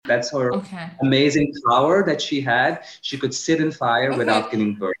That's her Okay. amazing power that she had. She could sit in fire Okay. without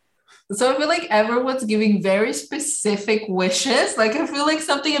getting burned. So I feel like everyone's giving very specific wishes. Like I feel like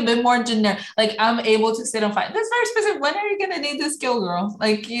something a bit more generic. Like I'm able to sit on fire. That's very specific. When are you gonna need this skill, girl?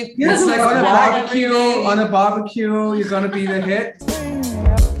 Like you. Yes, This like is on a not every barbecue, day. on a barbecue, you're gonna be the hit.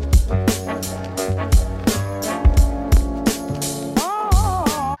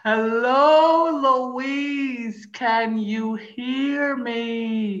 Hello, Louise. Can you hear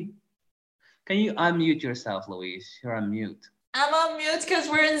me? Can you unmute yourself, Louise? You're on mute. I'm on mute because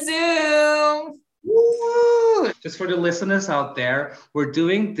we're in Zoom. Woo! Just for the listeners out there, we're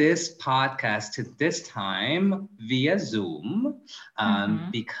doing this podcast this time via Zoom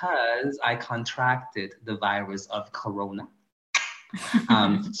because I contracted the virus of corona.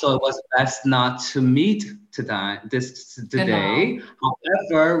 So it was best not to meet today.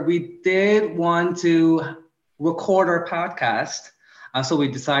 However, we did want to record our podcast, so we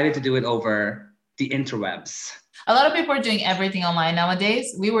decided to do it over the interwebs. A lot of people are doing everything online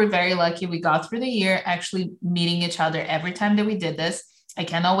nowadays. We were very lucky. We got through the year actually meeting each other every time that we did this. I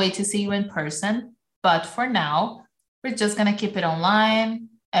cannot wait to see you in person. But for now, we're just going to keep it online.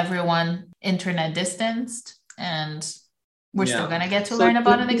 Everyone internet distanced. And we're still going to get to learn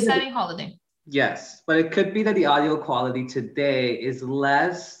about an exciting holiday. Yes, but it could be that the audio quality today is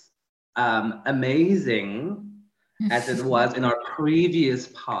less amazing as it was in our previous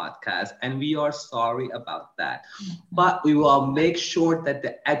podcast, and we are sorry about that. But we will make sure that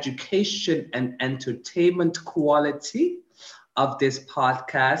the education and entertainment quality of this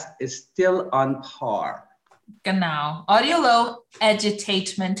podcast is still on par. Genau. Audio low,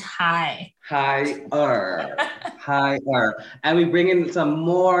 edutainment high. Higher. And we bring in some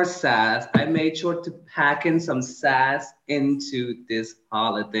more sass. I made sure to pack in some sass into this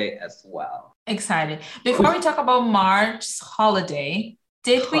holiday as well. Excited. Before we talk about March's holiday,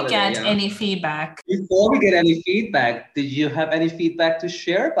 did we get any feedback? Before we get any feedback, did you have any feedback to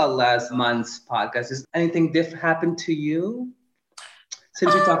share about last month's podcast? Is anything different happened to you?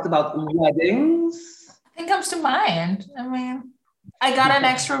 Since we talked about weddings? Nothing comes to mind. I mean, I got an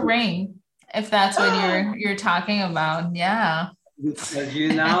extra ring, if that's what you're talking about. Yeah. Because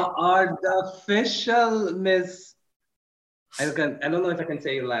you now are the official Miss. I don't know if I can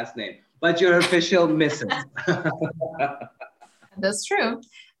say your last name, but you're official Mrs. That's true.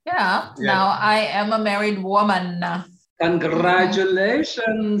 Yeah. Now I am a married woman.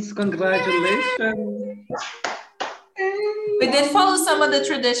 Congratulations. Congratulations. We did follow some of the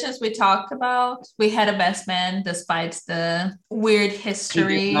traditions we talked about. We had a best man despite the weird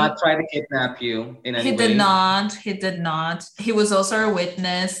history. He did not try to kidnap you in any way. He did not. He was also a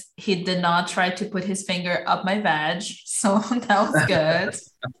witness. He did not try to put his finger up my vag. So that was good.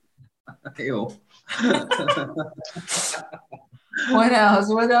 Ew. What else?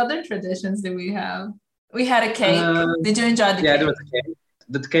 What other traditions did we have? We had a cake. Did you enjoy the cake? Yeah, there was a cake.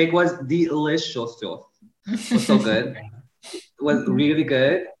 The cake was delicious. It was so good. It was really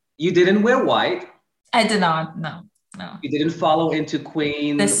good. You didn't wear white. I did not. No. You didn't follow into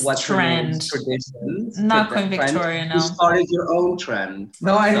Queen traditions. Not Queen Victoria, no. You started your own trend.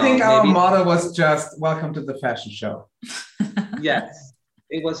 No, I think our motto was just welcome to the fashion show. Yes.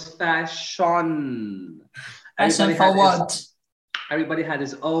 It was fashion. Fashion for what? Everybody had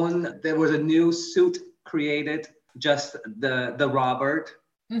his own. There was a new suit created, just the Robert.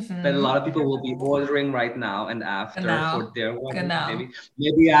 That a lot of people will be ordering right now and after for their wedding.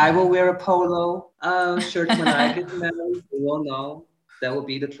 Maybe I will wear a polo shirt when I get married. We will know. That will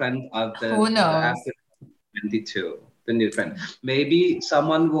be the trend of the after 22, the new trend. Maybe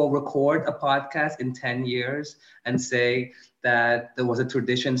someone will record a podcast in 10 years and say that there was a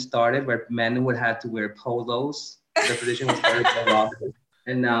tradition started where men would have to wear polos. The tradition was started by Robert.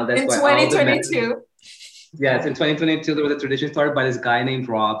 And now that's in 2022. Yes, in 2022, there was a tradition started by this guy named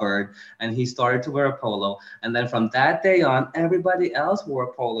Robert, and he started to wear a polo. And then from that day on, everybody else wore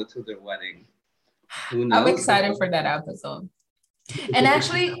a polo to their wedding. Who knows? I'm excited for that episode. And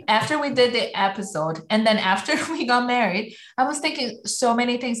actually, after we did the episode, and then after we got married, I was thinking so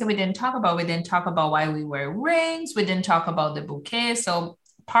many things that we didn't talk about. We didn't talk about why we wear rings. We didn't talk about the bouquet. So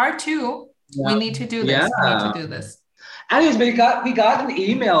part 2, we need to do this. Yeah. We need to do this. Anyways, we got an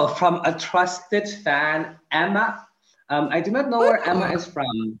email from a trusted fan, Emma. I do not know where Emma is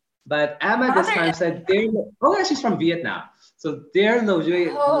from, but Emma this time said, she's from Vietnam. So dear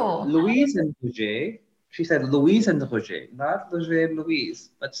Louise and Louise, She said Louise and Roger, not Roger and Louise,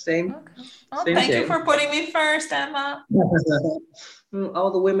 but same. Okay. Oh, thank you for putting me first, Emma.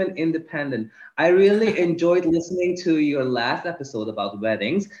 All the women independent. I really enjoyed listening to your last episode about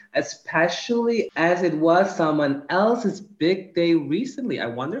weddings, especially as it was someone else's big day recently. I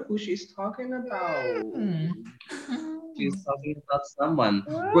wonder who she's talking about. She's talking about someone.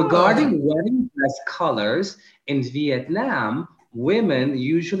 Regarding wedding dress colors, in Vietnam, women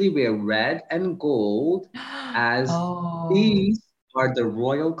usually wear red and gold as these are the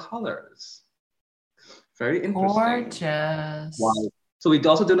royal colors. Very interesting. Gorgeous. Wow. So we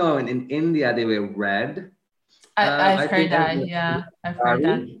also do know in India they wear red. I've heard that. Yeah, I've heard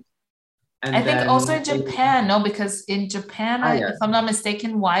that. And I think also in Japan, no, because in Japan, if I'm not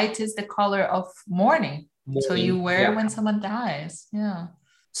mistaken, white is the color of mourning. So you wear when someone dies. Yeah.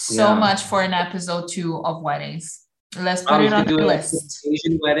 So much for an episode 2 of weddings. Let's put it on the list.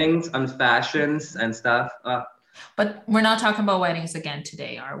 Asian weddings and fashions and stuff. But we're not talking about weddings again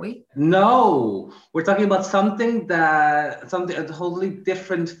today, are we? No, we're talking about something a totally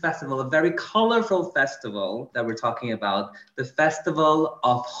different festival, a very colorful festival that we're talking about, the festival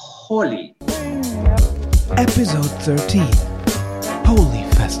of Holi. Episode 13, Holi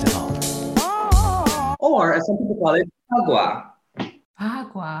Festival. Or as some people call it, Phagua.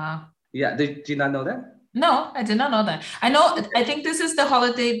 Phagua. Yeah, did you not know that? No, I did not know that. I think this is the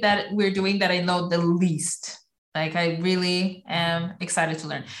holiday that we're doing that I know the least. Like, I really am excited to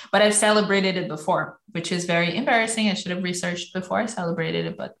learn. But I've celebrated it before, which is very embarrassing. I should have researched before I celebrated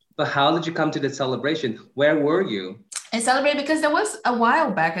it. But how did you come to the celebration? Where were you? I celebrated because there was a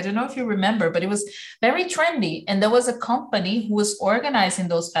while back, I don't know if you remember, but it was very trendy. And there was a company who was organizing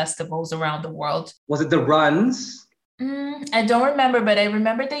those festivals around the world. Was it the runs? I don't remember, but I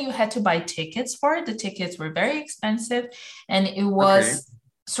remember that you had to buy tickets for it. The tickets were very expensive. And it was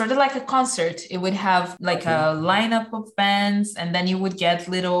sort of like a concert. It would have like a lineup of bands, and then you would get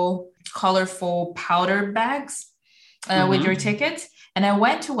little colorful powder bags with your tickets. And I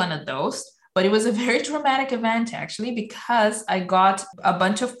went to one of those, but it was a very dramatic event actually, because I got a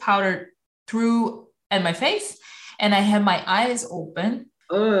bunch of powder through at my face and I had my eyes open.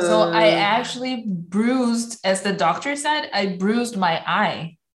 So I actually bruised, as the doctor said, I bruised my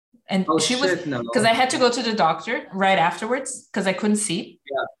eye. And because I had to go to the doctor right afterwards because I couldn't see.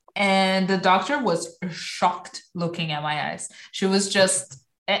 Yeah. And the doctor was shocked looking at my eyes. She was just,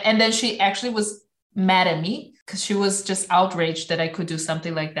 and then she actually was mad at me because she was just outraged that I could do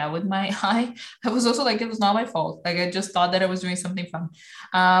something like that with my eye. I was also like, it was not my fault. Like, I just thought that I was doing something fun.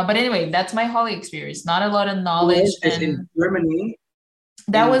 But anyway, that's my Holi experience. Not a lot of knowledge. In Germany?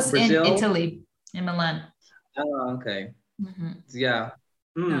 That was Brazil? In Italy, in Milan. Oh, okay. Yeah.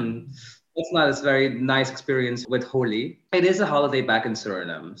 It's not a very nice experience with Holi. It is a holiday back in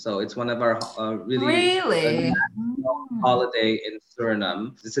Suriname. So it's one of our really holiday in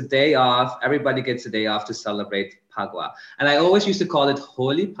Suriname. It's a day off. Everybody gets a day off to celebrate Phagua. And I always used to call it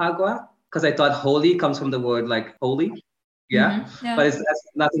Holi Phagua because I thought holy comes from the word like holy. Yeah. But it has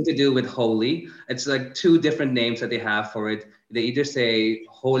nothing to do with holy. It's like two different names that they have for it. They either say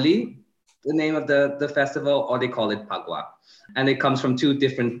Holi, the name of the festival, or they call it Phagua. And it comes from two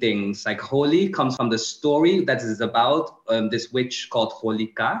different things. Like Holi comes from the story that is about this witch called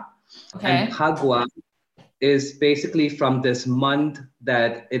Holika. And Phagua is basically from this month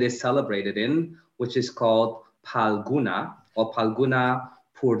that it is celebrated in, which is called Phalguna or Phalguna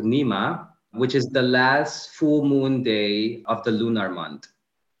Purnima, which is the last full moon day of the lunar month,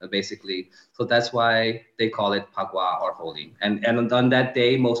 basically. So that's why they call it Phagua or Holi. And on that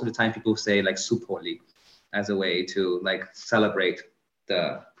day, most of the time people say like Soup Holi as a way to like celebrate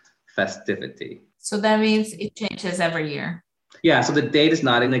the festivity. So that means it changes every year. Yeah, so the date is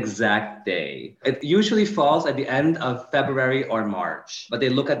not an exact day. It usually falls at the end of February or March, but they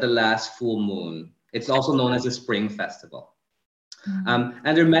look at the last full moon. It's also known as a spring festival. And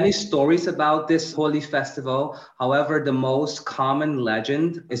there are many stories about this Holi festival. However, the most common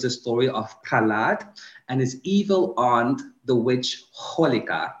legend is the story of Prahlad and his evil aunt, the witch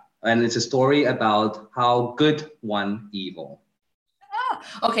Holika. And it's a story about how good won evil.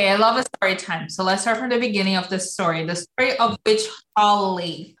 Okay, I love a story time. So let's start from the beginning of the story of witch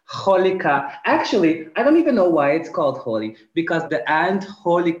Holi. Holika. Actually, I don't even know why it's called Holi, because the aunt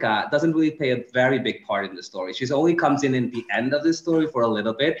Holika doesn't really play a very big part in the story. She only comes in the end of the story for a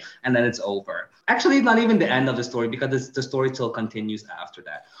little bit, and then it's over. Actually, not even the end of the story, because the story still continues after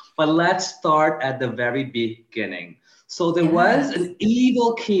that. But let's start at the very beginning. So there was an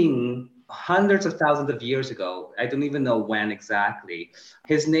evil king hundreds of thousands of years ago. I don't even know when exactly.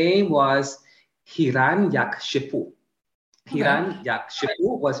 His name was Hiranyakshipu.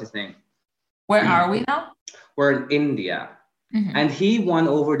 Hiranyakshipu was his name. Where are we now? We're in India. And he won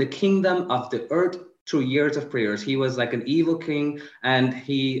over the kingdom of the earth through years of prayers. He was like an evil king, and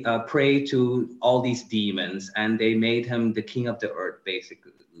he prayed to all these demons, and they made him the king of the earth,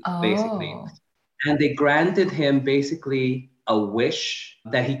 basically. And they granted him basically a wish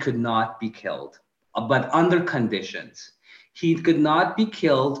that he could not be killed, but under conditions. He could not be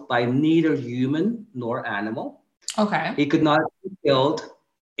killed by neither human nor animal. Okay. He could not be killed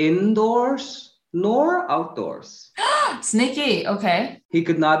indoors nor outdoors. Sneaky. Okay. He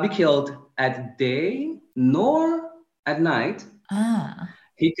could not be killed at day nor at night.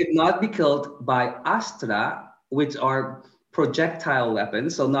 He could not be killed by astra, which are projectile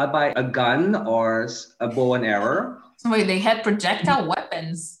weapons. So not by a gun or a bow and arrow. So wait, they had projectile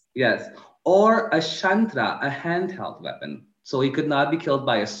weapons? Yes. Or a shantra, a handheld weapon. So he could not be killed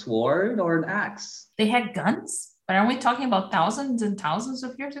by a sword or an axe. They had guns? But aren't we talking about thousands and thousands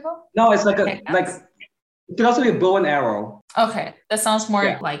of years ago? No, it's like it could also be a bow and arrow. Okay, that sounds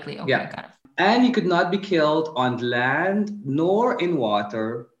more likely. Okay, got it. And he could not be killed on land, nor in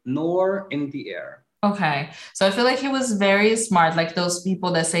water, nor in the air. Okay, so I feel like he was very smart, like those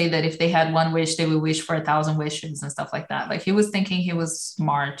people that say that if they had one wish, they would wish for 1,000 wishes and stuff like that. Like he was thinking he was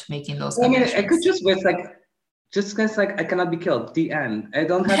smart making those. I mean, I could just wish just because I cannot be killed. The end. I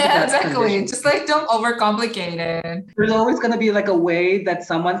don't have to. Yeah, exactly. Just like don't overcomplicate it. There's always gonna be like a way that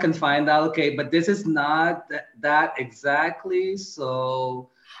someone can find out. Okay, but this is not that exactly. So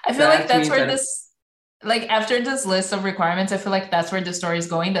I feel like that's where like after this list of requirements, I feel like that's where the story is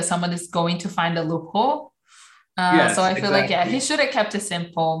going. That someone is going to find a loophole. Yes, so I feel like he should have kept it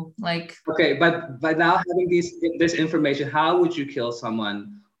simple. Like okay, but by now having this information, how would you kill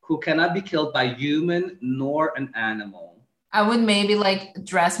someone who cannot be killed by human nor an animal? I would maybe like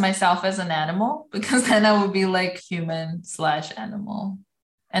dress myself as an animal, because then I would be like human/animal.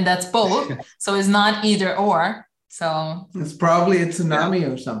 And that's both. So it's not either or. So it's probably a tsunami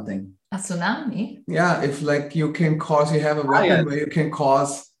or something. A tsunami? Yeah, if like you have a weapon where you can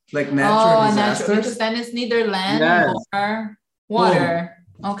cause like natural disasters. Because then it's neither land or water.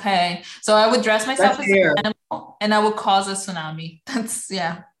 Oh. Okay. So I would dress myself as an animal and I would cause a tsunami.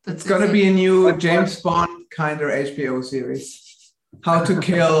 It's going to be a new James Bond kind of HBO series. How to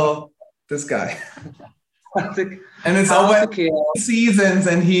kill this guy. And it's always seasons,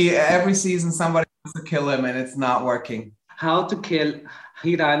 and every season somebody wants to kill him and it's not working. How to kill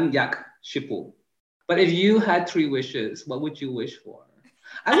Hiranyakashipu. But if you had 3 wishes, what would you wish for?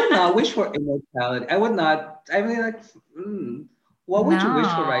 I would not wish for immortality. I would not. I mean, like, what would you wish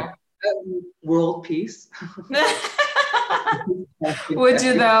for, right? World peace. Would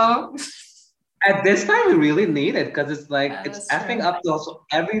you though? At this time, we really need it because it's like it's effing up to also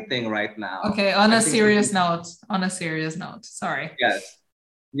everything right now. Okay, on a serious note. Sorry.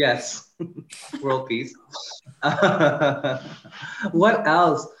 Yes. World peace. What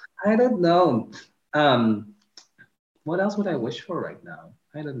else? I don't know. What else would I wish for right now?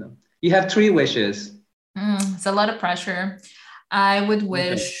 I don't know. You have 3 wishes. It's a lot of pressure. I would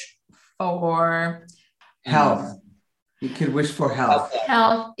wish for health. You could wish for health.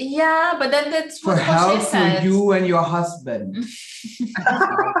 Health, yeah, but then that's what for health for you and your husband.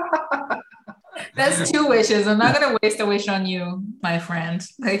 That's 2 wishes. I'm not gonna waste a wish on you, my friend.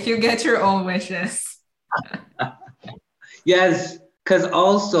 Like you get your own wishes. Yes, because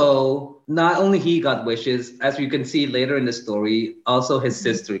also not only he got wishes, as you can see later in the story, also his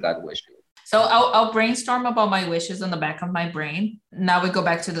sister got wishes. So I'll brainstorm about my wishes on the back of my brain. Now we go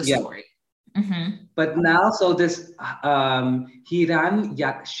back to the story. But now, so this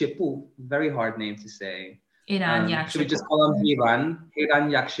Hiranyakashipu, very hard name to say. Should we just call him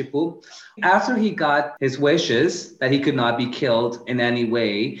Hiranyakashipu? After he got his wishes that he could not be killed in any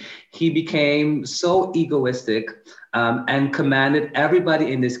way, he became so egoistic and commanded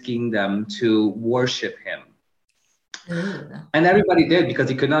everybody in his kingdom to worship him. And everybody did because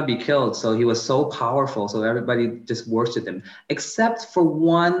he could not be killed. So he was so powerful. So everybody just worshipped him, except for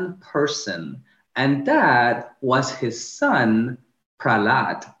one person. And that was his son,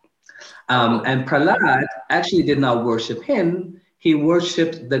 Prahlad. And Prahlad actually did not worship him. He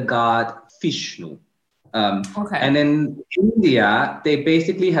worshipped the god Vishnu. And in India, they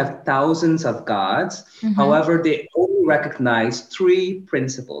basically have thousands of gods. However, they only recognize 3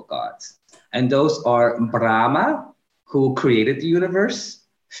 principal gods. And those are Brahma, who created the universe,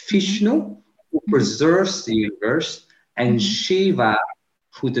 Vishnu, who preserves the universe, and Shiva,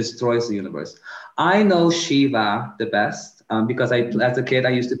 who destroys the universe. I know Shiva the best because as a kid, I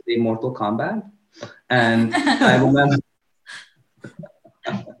used to play Mortal Kombat. And I remember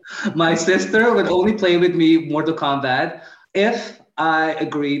my sister would only play with me Mortal Kombat if I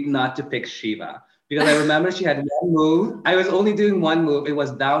agreed not to pick Shiva. Because I remember she had one move. I was only doing one move. It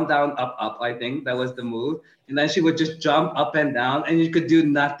was down, down, up, up, I think. That was the move. And then she would just jump up and down and you could do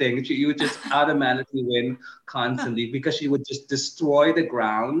nothing. You would just automatically win constantly because she would just destroy the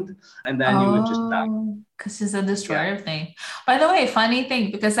ground and then you would just die. Because she's a destroyer thing. By the way, funny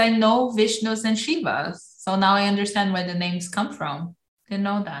thing, because I know Vishnus and Shivas. So now I understand where the names come from. Didn't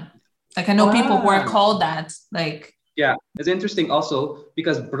know that. Like I know people who are called that. Like yeah, it's interesting also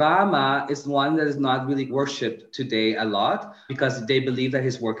because Brahma is one that is not really worshipped today a lot because they believe that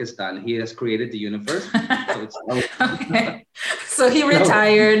his work is done. He has created the universe. Okay. So he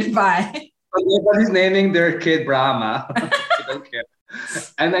retired by. Nobody's naming their kid Brahma. I don't care.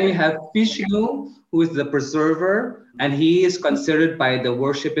 And then you have Vishnu, who is the preserver, and he is considered by the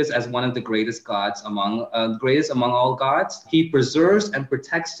worshippers as one of the greatest gods among all gods. He preserves and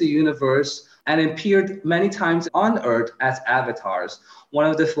protects the universe and appeared many times on Earth as avatars. One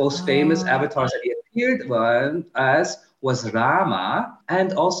of the most famous avatars that he appeared was Rama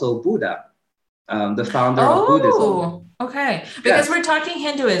and also Buddha, the founder of Buddhism. Okay. Because we're talking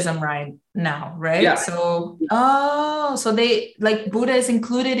Hinduism right now, right? Yeah. So, so they like Buddha is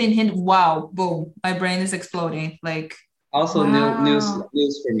included in Hindu. Wow. Boom. My brain is exploding. Like also news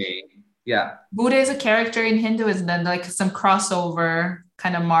for me. Yeah. Buddha is a character in Hinduism, then like some crossover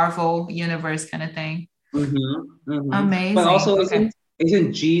kind of Marvel universe kind of thing. Amazing. But also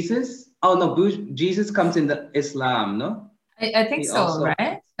isn't Jesus? Oh no, Jesus comes in the Islam, no? I think so, also,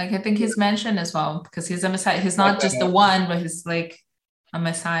 right? Like I think he's mentioned as well because he's a Messiah. He's not just the one, but he's like a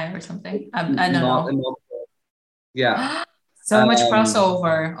Messiah or something. I don't know. Yeah. So much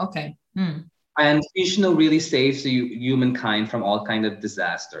crossover. Okay. And Vishnu really saves humankind from all kind of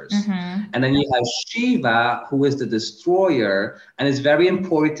disasters. And then you have Shiva, who is the destroyer, and is very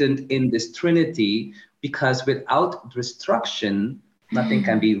important in this trinity because without destruction, nothing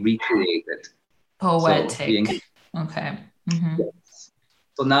can be recreated. Poetic. Okay. Yes.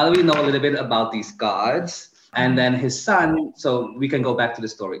 So now that we know a little bit about these gods, and then his son, so we can go back to the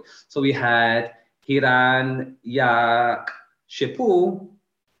story. So we had Hiranyakashipu,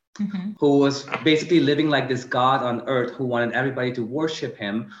 who was basically living like this god on earth who wanted everybody to worship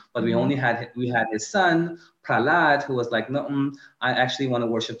him, but we had his son Prahlad, who was like, no, I actually want to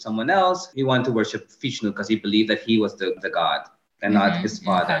worship someone else. He wanted to worship Vishnu because he believed that he was the god and not his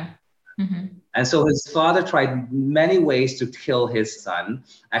father. And so his father tried many ways to kill his son,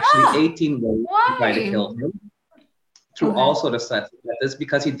 actually 18 ways to try to kill him through all sorts of methods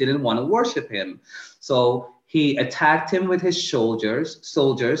because he didn't want to worship him. So he attacked him with his soldiers.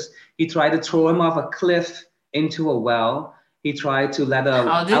 He tried to throw him off a cliff into a well. He tried to let a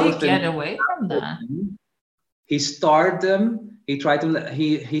How did he get away from that? He starved him.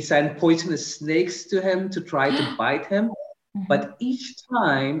 He sent poisonous snakes to him to try to bite him. But each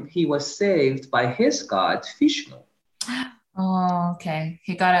time he was saved by his god, Vishnu. Oh, okay.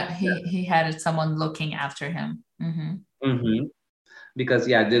 He had someone looking after him. Because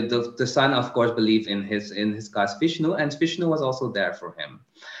the son of course believed in his god Vishnu, and Vishnu was also there for him.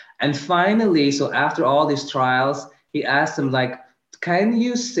 And finally, so after all these trials, he asked him like, can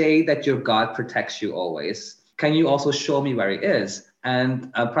you say that your god protects you always? Can you also show me where he is?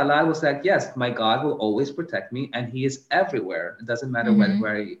 And Prahlad was like, yes, my God will always protect me, and he is everywhere. It doesn't matter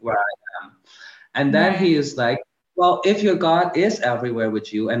where I am. And then he is like, well, if your God is everywhere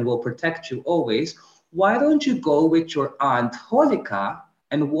with you and will protect you always, why don't you go with your aunt Holika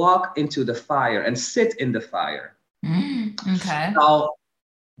and walk into the fire and sit in the fire? Okay. Now,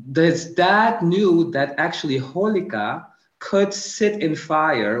 his dad knew that actually Holika could sit in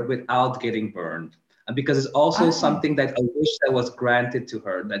fire without getting burned. Because it's also something that a wish that was granted to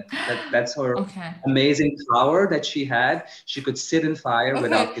her. That's her amazing power that she had. She could sit in fire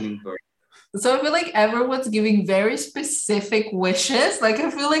without getting burned. So I feel like everyone's giving very specific wishes. Like I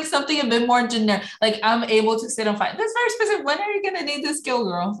feel like something a bit more generic. Like I'm able to sit on fire. That's very specific. When are you gonna need this skill,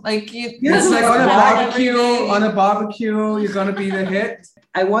 girl? Like like on a barbecue, you're gonna be the hit.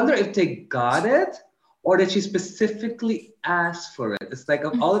 I wonder if they got it, or did she specifically ask for it? It's like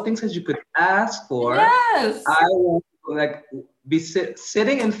of all the things that you could ask for, yes, I want to like be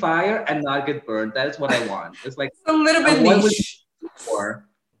sitting in fire and not get burned. That is what I want. It's like a little bit niche.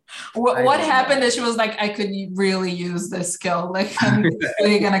 What happened know. Is she was like, I could really use this skill. Like I'm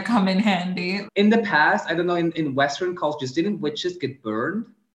really gonna come in handy. In the past, I don't know, in Western cultures, didn't witches get burned?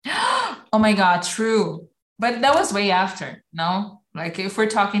 Oh my God, true. But that was way after, no? Like if we're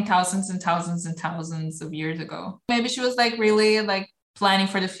talking thousands and thousands and thousands of years ago, maybe she was like really like planning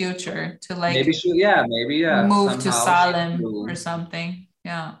for the future to like maybe move to Salem or something.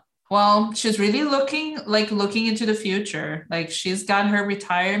 Yeah. Well, she's really looking into the future. Like she's got her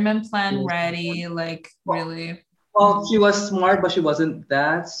retirement plan ready. Like really. Well, she was smart, but she wasn't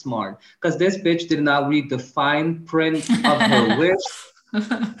that smart because this bitch did not read the fine print of her wish.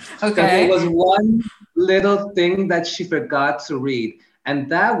 Okay. There was one little thing that she forgot to read, and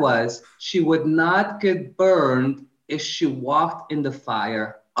that was she would not get burned if she walked in the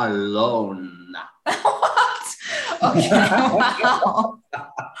fire alone. What? Okay. Wow.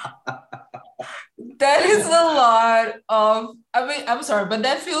 That is a lot of, I mean, I'm sorry, but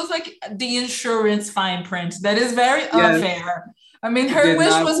that feels like the insurance fine print. That is very unfair. I mean, her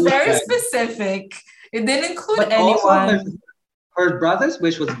wish was very specific. It didn't include anyone. Her brother's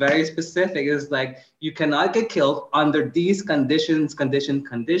wish was very specific. It's like, you cannot get killed under these conditions.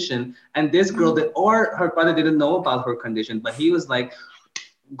 And this girl or her brother didn't know about her condition, but he was like,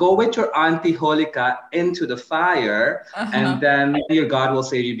 go with your auntie Holika into the fire, and then your God will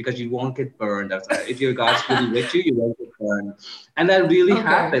save you because you won't get burned. If your God's really with you, you won't get burned. And that really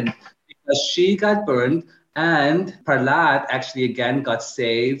happened because she got burned, and Prahlad actually again got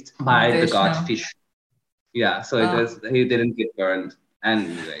saved by the god Vishnu. Yeah, so he didn't get burned.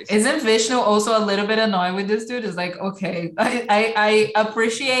 Anyways. Isn't Vishnu also a little bit annoyed with this dude? It's like, okay, I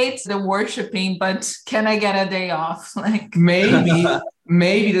appreciate the worshiping, but can I get a day off? Like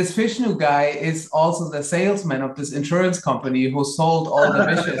maybe this Vishnu guy is also the salesman of this insurance company who sold all the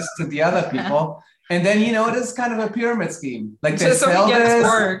wishes to the other people. And then, this is kind of a pyramid scheme. Like they sell this.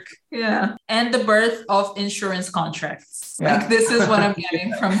 Work. Yeah. And the birth of insurance contracts. Yeah. Like this is what I'm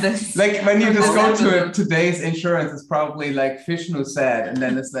getting from this. Like when you just go to today's insurance, it's probably like Vishnu said. And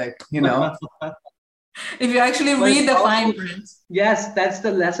then it's like, If you actually read the fine print. Yes, that's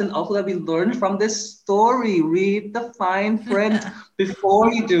the lesson also that we learned from this story. Read the fine print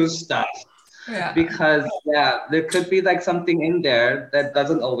before you do stuff. Yeah. Because there could be like something in there that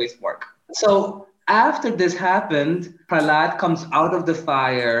doesn't always work. So after this happened, Prahlad comes out of the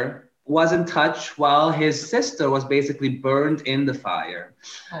fire, wasn't touched while his sister was basically burned in the fire.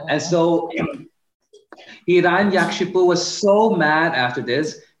 And so Hiranyakashipu was so mad after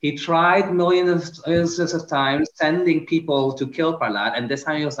this. He tried millions of times sending people to kill Prahlad. And this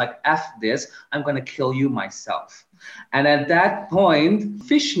time he was like, F this, I'm going to kill you myself. And at that point,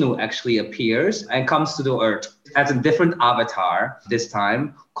 Vishnu actually appears and comes to the earth as a different avatar, this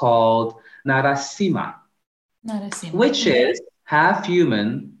time called Narasimha, which is half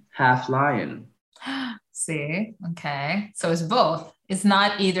human, half lion. See, okay. So it's both. It's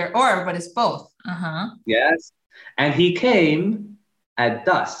not either or, but it's both. Yes. And he came at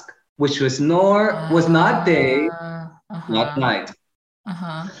dusk, which was not day, not night.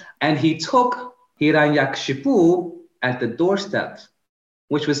 And he took Hiranyakashipu at the doorstep,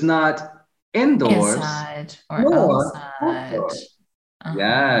 which was not indoors. Inside or outside.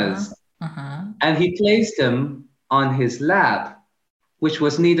 Yes. And he placed him on his lap, which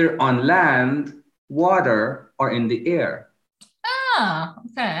was neither on land, water, or in the air.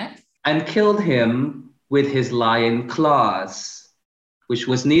 Okay. And killed him with his lion claws, which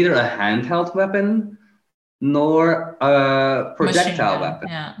was neither a handheld weapon nor a projectile weapon.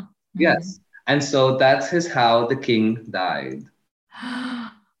 Yeah. Yes. And so that's how the king died.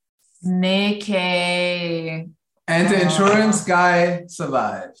 Naked. And the insurance guy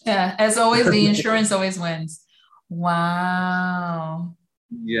survived. Yeah, as always, the insurance always wins. Wow.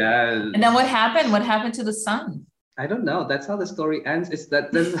 Yes. And then what happened? What happened to the son? I don't know. That's how the story ends.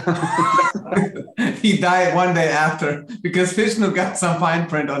 He died one day after because Vishnu got some fine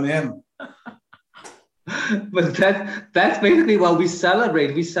print on him. But that's basically what we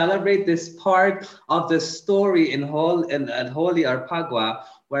celebrate. We celebrate this part of the story at Holi Arpagua,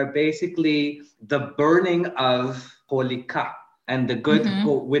 where basically the burning of Holika and the good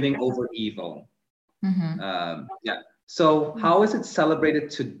winning over evil. So how is it celebrated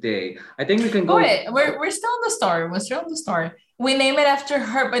today? I think we can go. Wait, we're still on the story. We name it after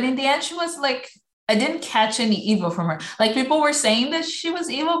her, but in the end, she was like, I didn't catch any evil from her. Like people were saying that she was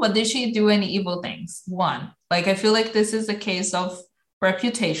evil, but did she do any evil things? One, like I feel like this is a case of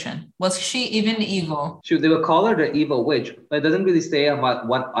reputation. Was she even evil? They would call her the evil witch, but it doesn't really say about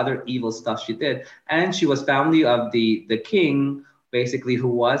what other evil stuff she did. And she was family of the king, basically, who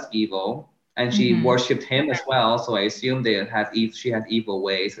was evil. And she worshipped him as well. So I assume she had evil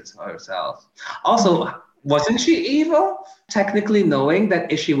ways herself. Also, wasn't she evil? Technically knowing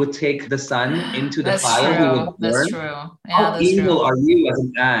that if she would take the son into the fire, he would burn. That's true. Yeah, How evil are you as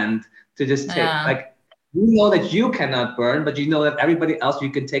an ant to just take, you know that you cannot burn, but you know that everybody else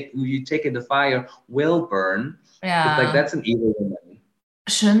you take in the fire will burn. Yeah. It's like, that's an evil woman.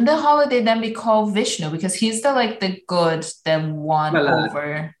 Shouldn't the holiday then be called Vishnu? Because he's the good that won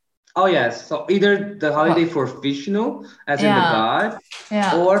over... Oh yes. So either the holiday for Vishnu, as in the god,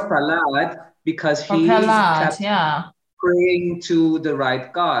 or Prahlad, because he kept praying to the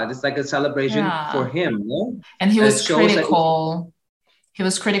right god. It's like a celebration for him, no? And he was critical. He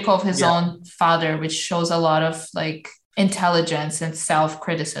was critical of his own father, which shows a lot of like intelligence and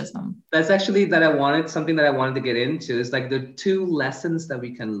self-criticism. That's actually something that I wanted to get into. Is like the two lessons that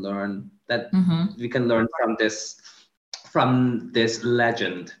we can learn from this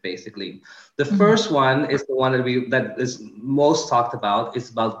legend, basically. The first one is the one that is most talked about. It's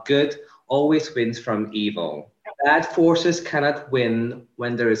about good always wins from evil. Bad forces cannot win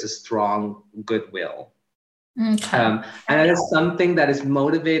when there is a strong goodwill. Okay. And that is something that is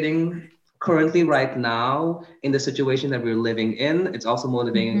motivating currently right now in the situation that we're living in. It's also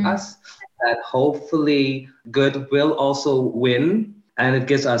motivating us that hopefully good will also win. And it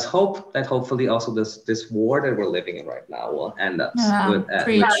gives us hope that hopefully also this war that we're living in right now will end up with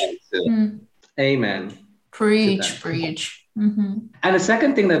Amen. Preach. And the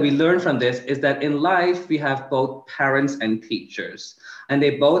second thing that we learn from this is that in life, we have both parents and teachers, and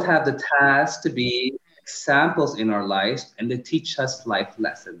they both have the task to be examples in our lives, and they teach us life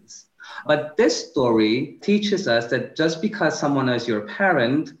lessons. But this story teaches us that just because someone is your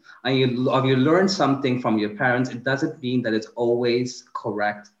parent and you learn something from your parents, it doesn't mean that it's always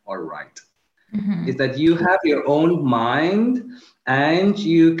correct or right. It's that you have your own mind and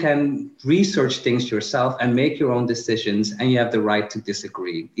you can research things yourself and make your own decisions, and you have the right to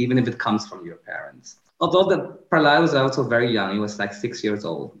disagree, even if it comes from your parents. Although the Prahlad was also very young, he was like 6 years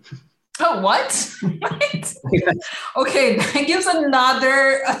old. Oh, what? What? Okay, that gives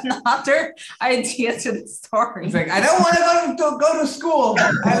another idea to the story. It's like, I don't want to go to school.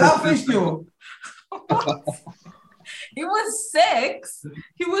 I love Vishnu. He was 6.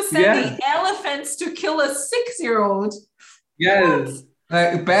 He was sending elephants to kill a 6-year-old. Yes.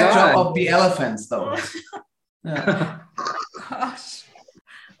 Bad job of the elephants, though. Gosh.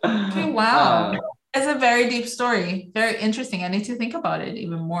 Okay, wow. It's a very deep story. Very interesting. I need to think about it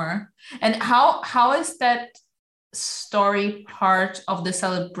even more. And how is that story part of the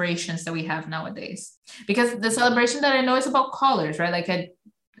celebrations that we have nowadays? Because the celebration that I know is about colors, right? Like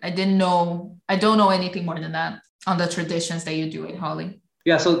I don't know anything more than that on the traditions that you do in Holi.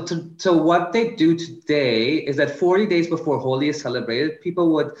 Yeah, so what they do today is that 40 days before Holi is celebrated,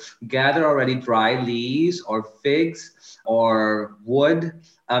 people would gather already dry leaves or figs or wood,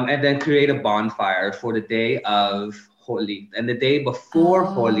 and then create a bonfire for the day of Holi. And the day before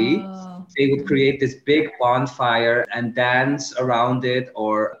Holi, they would create this big bonfire and dance around it,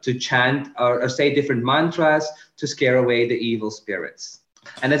 or to chant or say different mantras to scare away the evil spirits.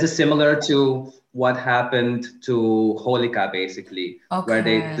 And this is similar to what happened to Holika, basically, where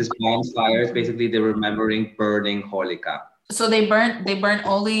this bonfires, basically they're remembering burning Holika. So they burn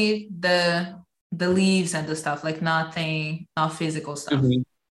only the leaves and the stuff, like not physical stuff.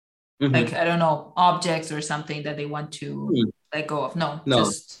 Like, I don't know, objects or something that they want to let go of. No.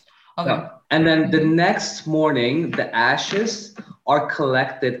 Just okay. No. And then the next morning, the ashes are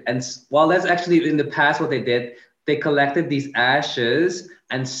collected, and that's actually in the past what they did. They collected these ashes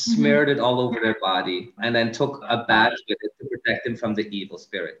and smeared it all over their body, and then took a bath with it to protect them from the evil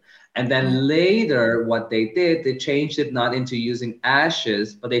spirit. And then later, what they did, they changed it not into using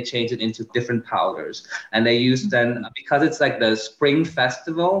ashes, but they changed it into different powders. And they used then, because it's like the spring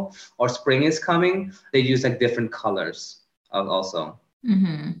festival or spring is coming, they use like different colors also.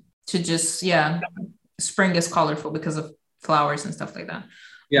 To just, spring is colorful because of flowers and stuff like that.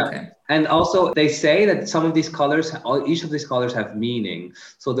 Yeah. Okay. And also they say that some of these colors, each of these colors have meaning.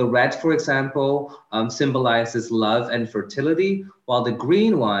 So the red, for example, symbolizes love and fertility, while the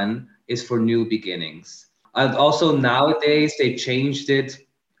green one is for new beginnings. And also nowadays they changed it.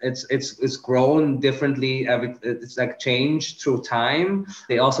 It's grown differently. It's like changed through time.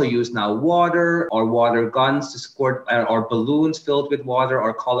 They also use now water or water guns to squirt, or balloons filled with water,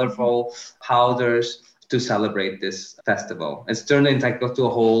 or colorful powders to celebrate this festival. It's turned into a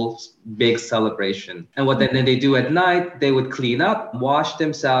whole big celebration. And what then they do at night, they would clean up, wash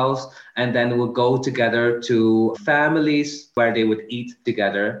themselves, and then would go together to families where they would eat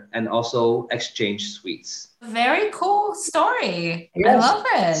together and also exchange sweets. Very cool story. Yes. I love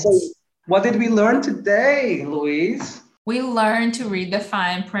it. So what did we learn today, Louise? We learned to read the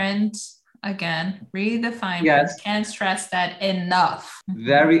fine print. Again, read the fine print. Can't stress that enough.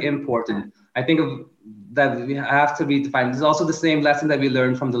 Very important. I think that we have to read the fine. It's also the same lesson that we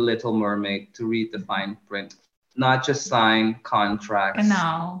learned from The Little Mermaid, to read the fine print, not just sign contracts.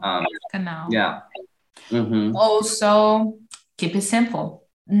 Genau. Yeah. Also, keep it simple.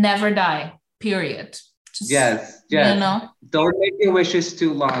 Never die. Period. Yes. You know? Don't make your wishes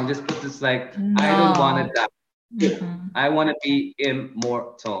too long. Just put this like, no. I don't want to die. I want to be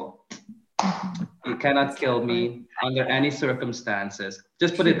immortal. You cannot kill me under any circumstances.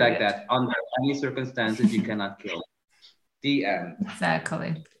 Just put it like that. Under any circumstances, you cannot kill me. The end.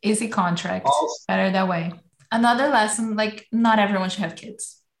 Exactly. Easy contract. Better that way. Another lesson, like, not everyone should have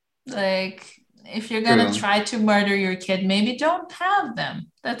kids. Like, if you're going to try to murder your kid, maybe don't have them.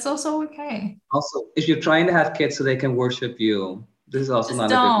 That's also okay. Also, if you're trying to have kids so they can worship you, this is also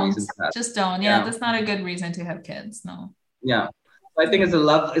not a good reason to have. Just don't. Yeah, that's not a good reason to have kids. No. Yeah. I think it's a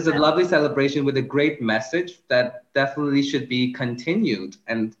lovely celebration with a great message that definitely should be continued,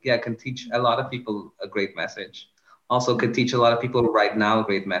 and can teach a lot of people a great message. Also could teach a lot of people right now a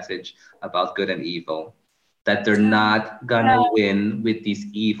great message about good and evil, that they're not gonna win with these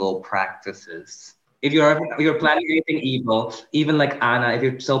evil practices. If you're planning anything evil, even like Anna, if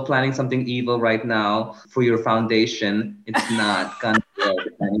you're still planning something evil right now for your foundation, it's not gonna work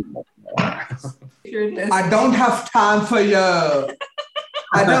anymore. I don't have time for you.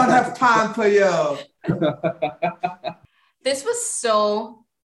 I don't have time for you. This was so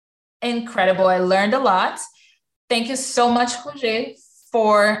incredible. I learned a lot. Thank you so much, Roger,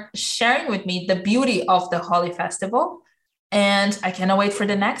 for sharing with me the beauty of the Holi Festival. And I cannot wait for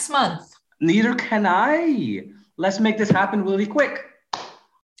the next month. Neither can I. Let's make this happen really quick.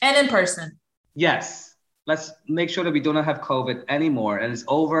 And in person. Yes. Let's make sure that we do not have COVID anymore. And it's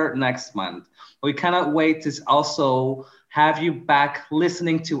over next month. We cannot wait to also have you back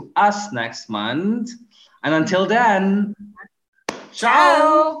listening to us next month. And until then,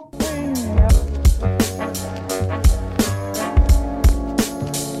 ciao.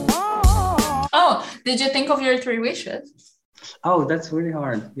 Oh, did you think of your 3 wishes? Oh, that's really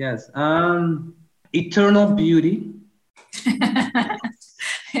hard. Yes. Eternal beauty.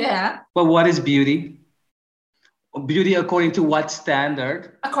 Yeah. But what is beauty? Beauty according to what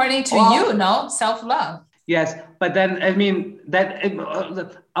standard? According to you, no? Self-love. Yes, but then, I mean, that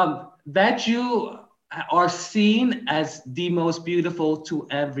you are seen as the most beautiful to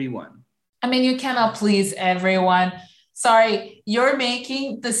everyone. I mean, you cannot please everyone. Sorry, you're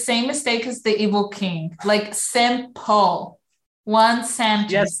making the same mistake as the evil king. Like, simple. One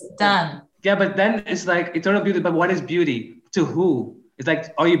sentence, done. Yeah, but then it's like eternal beauty, but what is beauty? To who? It's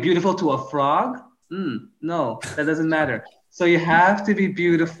like, are you beautiful to a frog? No, that doesn't matter. So you have to be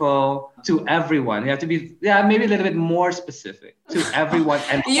beautiful to everyone. You have to be, maybe a little bit more specific to everyone.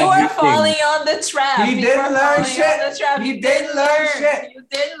 And you are falling on the trap. He didn't learn shit. He didn't learn shit. You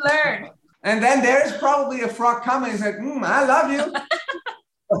didn't learn. And then there's probably a frog coming. He's like, I love you.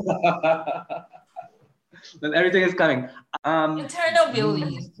 Then everything is coming. Eternal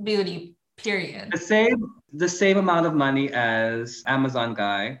beauty, period. The same amount of money as Amazon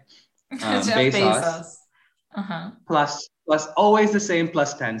guy. Jeff Bezos. Plus always the same,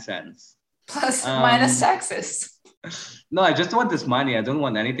 plus 10 cents. Plus minus taxes. No, I just want this money. I don't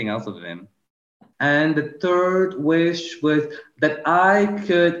want anything else of him. And the third wish was that I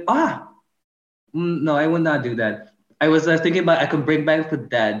could, no, I would not do that. I was thinking about I could bring back the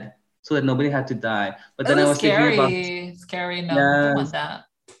dead so that nobody had to die. But then I was thinking about... Scary, no, I don't want that.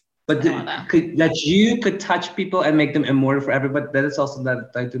 But that you could touch people and make them immortal forever, but that is also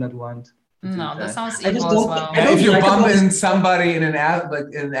that I do not want. No, that sounds evil as well. And if you bump in somebody in an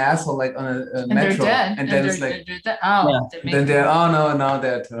asshole, like on a metro, and then it's like, then they're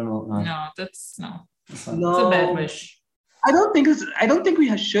they're eternal. No, that's no. It's a bad wish. I don't think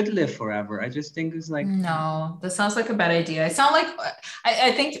we should live forever. I just think it's like, no, that sounds like a bad idea. It sounds like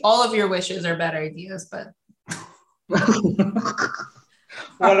I think all of your wishes are bad ideas, but.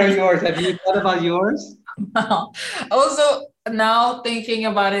 What are yours? Have you thought about yours? No. Also, now thinking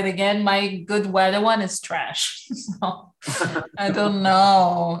about it again, my good weather one is trash. So, I don't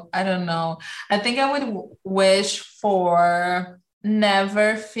know. I think I would wish for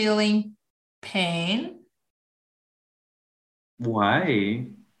never feeling pain. Why?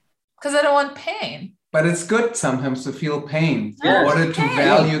 Because I don't want pain. But it's good sometimes to feel pain in order to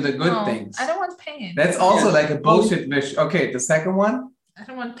value the good things. I don't want pain. That's also like a bullshit wish. Okay, the second one? I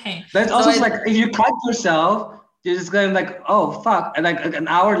don't want pain. That's also like if you cut yourself, you're just going like, oh fuck, and like an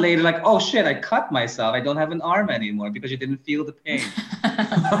hour later, like, oh shit, I cut myself. I don't have an arm anymore because you didn't feel the pain.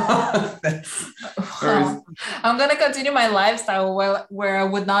 I'm gonna continue my lifestyle where I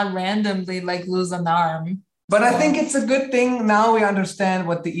would not randomly like lose an arm. But I think it's a good thing now we understand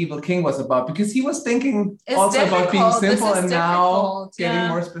what the evil king was about, because he was thinking about being simple and now getting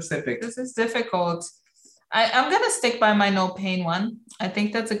more specific. This is difficult. I'm going to stick by my no pain one. I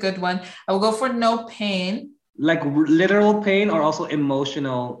think that's a good one. I will go for no pain. Like literal pain or also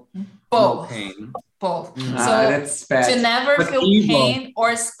emotional both. No pain? Both. So that's bad. To never feel pain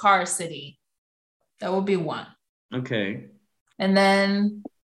or scarcity. That would be one. Okay. And then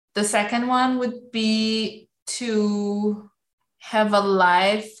the second one would be to have a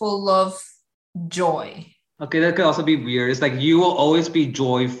life full of joy. Okay, that could also be weird. It's like you will always be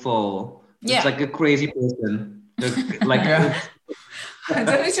joyful. Yeah. It's like a crazy person. Like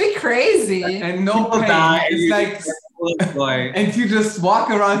that makes me crazy. And no pain. Die, it's like and you just walk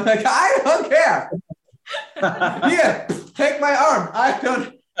around like, I don't care. Here, take my arm. I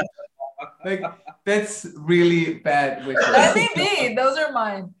don't like. That's really bad wishes. Let me be. Those are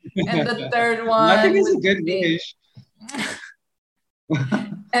mine. And the third one. I think it's a good wish.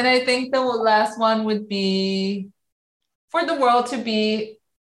 And I think the last one would be for the world to be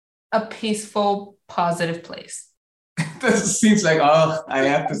a peaceful, positive place. This seems like, I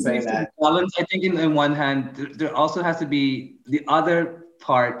have to say that. Balance. I think in one hand, there also has to be the other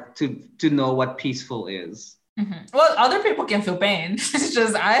part to know what peaceful is. Mm-hmm. Well, other people can feel pain. It's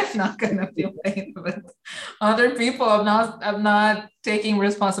just I'm not gonna feel pain, but other people, I'm not taking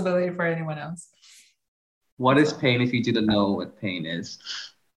responsibility for anyone else. What is pain if you didn't know what pain is?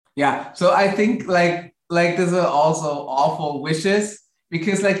 Yeah. So I think like these are also awful wishes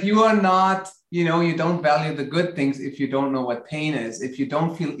because like you are not, you don't value the good things if you don't know what pain is. If you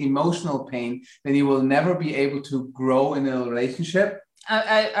don't feel emotional pain, then you will never be able to grow in a relationship.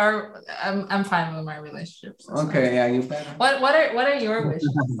 I'm fine with my relationships. Okay, yeah, you better. What are your wishes?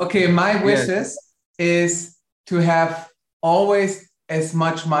 Okay, my wishes is to have always as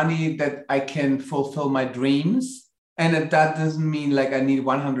much money that I can fulfill my dreams. And that doesn't mean like I need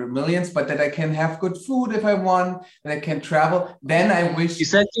 100 millions, but that I can have good food if I want, that I can travel. Then I wish. You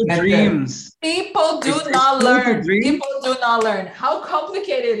said your dreams. People do not learn. People do not learn. How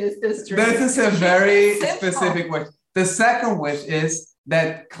complicated is this dream? This is a very specific wish. The second wish is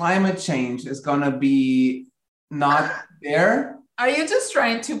that climate change is going to be not there. Are you just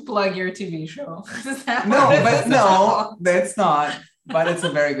trying to plug your TV show? No, that's not. But it's a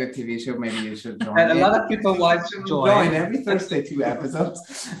very good TV show. Maybe you should join. And a lot of people watch join every Thursday, 2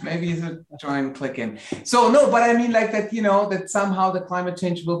 episodes. Maybe you should join, click in. So no, but I mean like that, that somehow the climate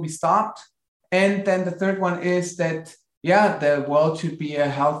change will be stopped. And then the third one is that, the world should be a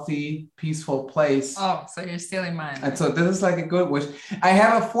healthy, peaceful place. Oh, so you're stealing mine. And so this is like a good wish. I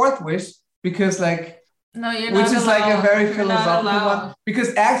have a fourth wish because like, no, you're which not is allowed. Like a very philosophical one.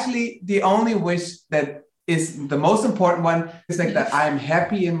 Because actually the only wish that is the most important one is like that I'm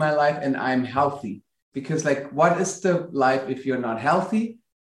happy in my life and I'm healthy. Because like, what is the life if you're not healthy?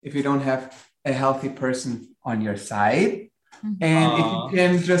 If you don't have a healthy person on your side? Mm-hmm. And if you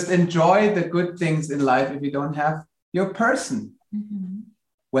can just enjoy the good things in life, if you don't have your person, mm-hmm.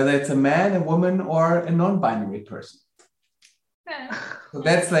 whether it's a man, a woman, or a non-binary person. Yeah. So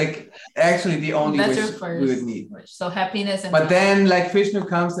that's like actually the only wish we would need. So happiness. But then like Vishnu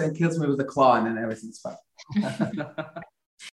comes and kills me with a claw and then everything's fine.